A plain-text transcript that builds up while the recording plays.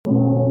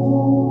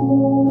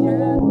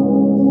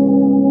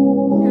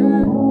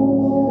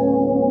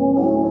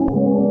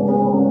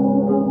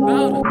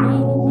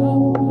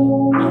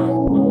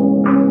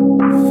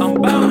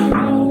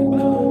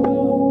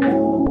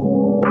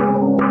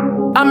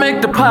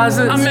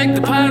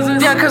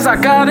deposits. Yeah, cause I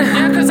got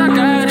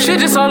it. She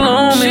just all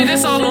on me.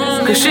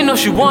 Cause she know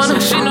she want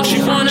it.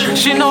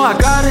 She know I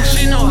got it.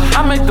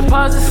 I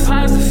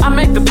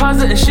make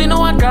deposits. And she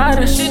know I got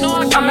it.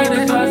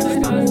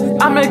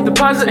 I make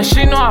deposits and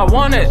she know I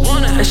want it.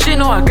 And she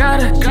know I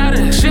got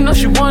it. She know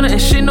she want it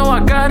and she know I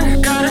got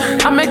it.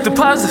 I make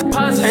deposits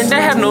and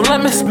they have no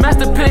limits.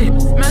 Master P.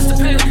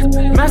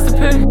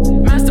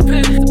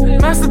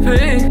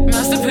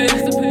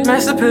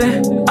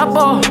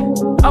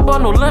 I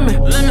bought no limit.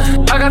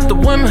 I got the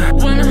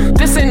women.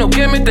 This ain't no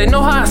gimmick, they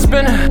know how I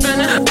spin it.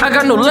 I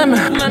got no limit.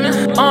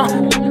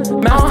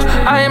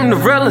 I am the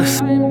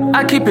realest.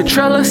 I keep it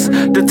trellis.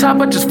 The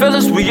top I just feel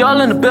us. We all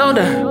in the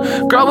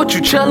building. Girl, what you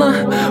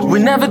chillin'? We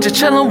never just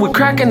chillin'. We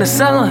crackin' the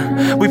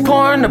cellin'. We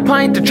pouring the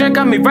pint to drink.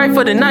 Got me right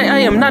for the night. I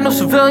am not no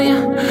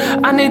civilian.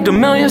 I need the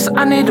millions.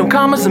 I need them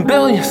commas and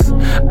billions.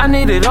 I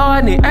need it all.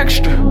 I need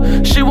extra.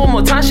 She want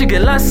more time. She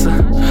get lesser.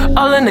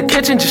 All in the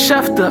kitchen, just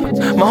chefed up.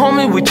 My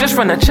homie, we just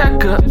run a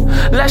checkup.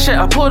 Last year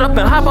I pulled up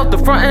and hop out the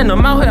front and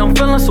I'm out here. I'm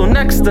feeling so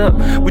next up.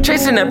 We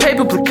chasing that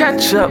paper, play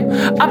catch up.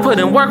 I put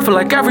in work for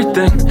like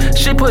everything.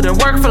 She put in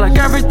work for like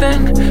everything.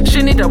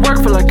 She need that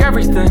work for like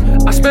everything.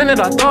 I spend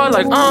it, I thought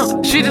like,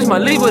 she just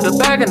might leave with a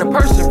bag and a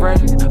person ring.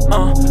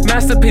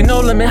 Master P, no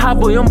limit, hot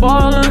boy, I'm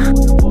ballin'.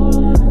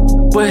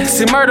 But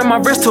see, murder my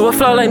wrist to a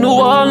flow like New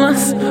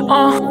Orleans.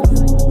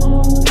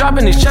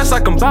 Dropping these checks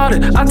like I'm bout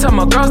it. I tell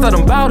my girls that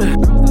I'm bout it.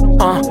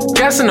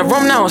 Gas in the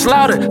room, now it's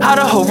louder. How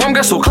the whole room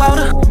get so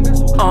clouded?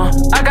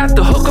 I got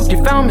the hook up,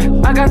 you found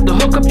me. I got the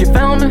hook up, you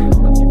found me.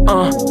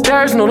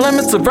 There's no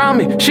limits around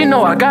me. She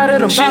know I got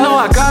it. She know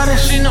I got it.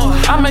 She know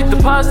I make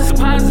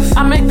deposits.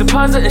 I make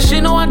deposits, and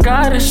she know I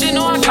got it. She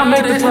know I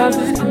make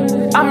deposits.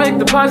 I make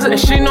deposits, and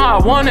she know I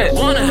want it.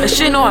 And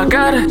she know I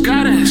got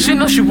it. She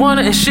know she want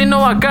it, and she know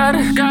I got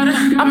it.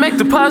 I make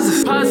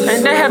deposits,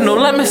 and they have no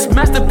limits.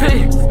 Master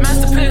P.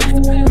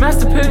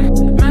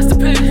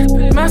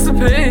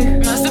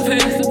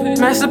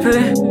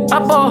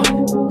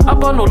 I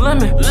bought no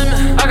limit.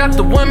 I got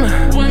the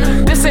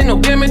women. This ain't no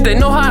gimmick, they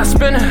know how I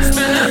spin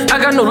it. I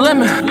got no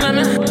limit.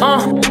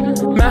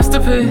 Master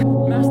P.